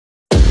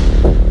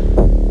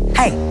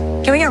Hey,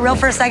 can we get real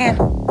for a second?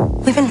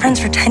 We've been friends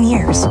for 10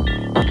 years.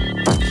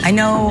 I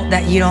know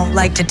that you don't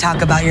like to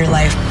talk about your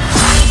life,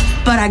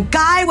 but a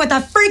guy with a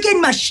freaking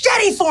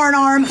machete for an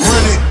arm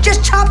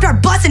just chopped our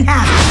butts in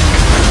half.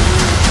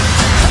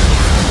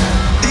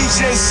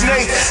 DJ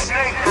Snake.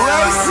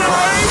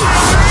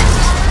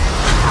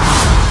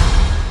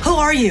 Who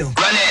are you?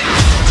 Run it.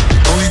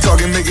 Only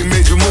talking, making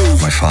major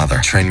moves. My father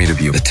trained me to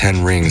be the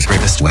 10 Rings'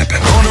 greatest weapon.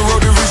 On the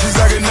road to riches,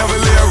 I can never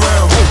lay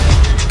around.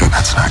 But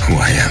that's not who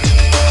I am.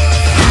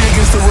 Me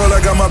against the world,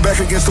 I got my back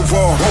against the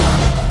wall.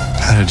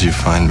 How did you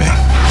find me?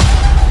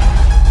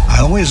 I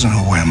always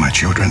know where my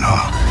children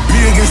are. Me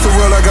against the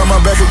world, I got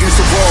my back against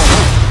the wall.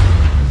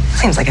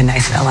 Seems like a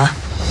nice fella.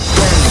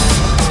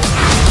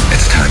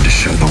 It's time to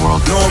show the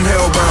world No, I'm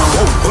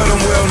hellbound, but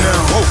I'm well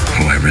now.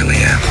 who I really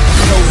am.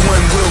 No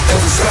one will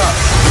ever stop.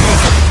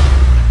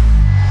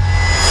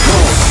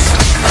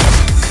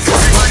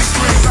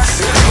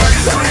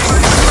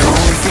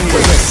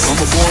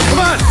 Come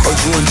on!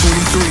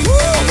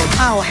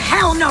 Oh,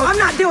 hell no, I'm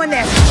not doing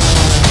this!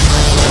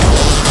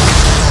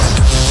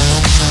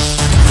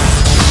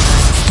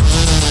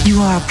 You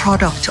are a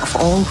product of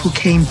all who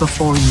came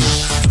before you.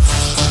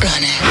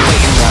 Run it.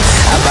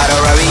 I bought a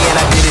Rari and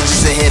I did it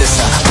just to hit a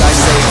sign. God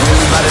say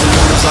really about to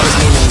lose all his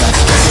meaning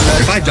now.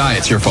 If I die,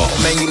 it's your fault.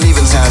 Man, you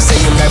leaving town. Say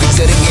you're married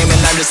to the game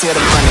and I'm just here to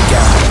run it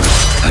down.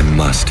 I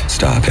must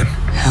stop him.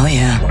 Hell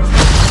yeah.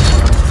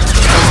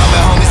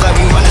 My homies like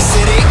we run the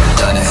city.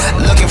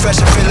 Looking fresh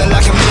and feeling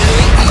like a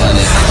million.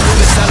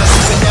 Moving silence,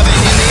 you can never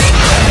hear me.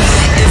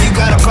 If you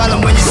got a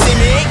problem when you see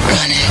me,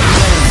 run it.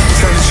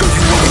 Trying to show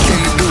you what we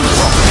came to do.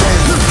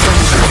 Trying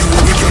to show you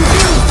what we came to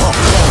do.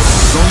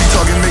 Only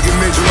talking, making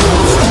major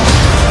moves.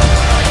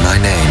 My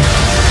name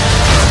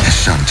is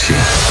Shang-Chi.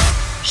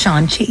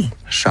 Shang-Chi.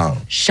 Shang.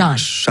 Shang.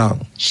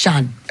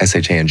 Shang.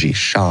 S-H-A-N-G.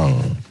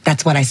 Shang.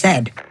 That's what I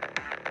said.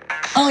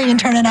 Oh, you can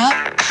turn it up?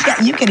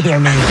 Yeah, you can hear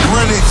me.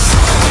 Run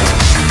it.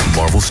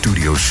 Marvel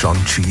Studios'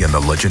 Shang-Chi and the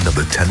Legend of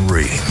the Ten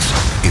Rings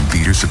in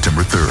theaters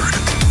September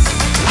 3rd.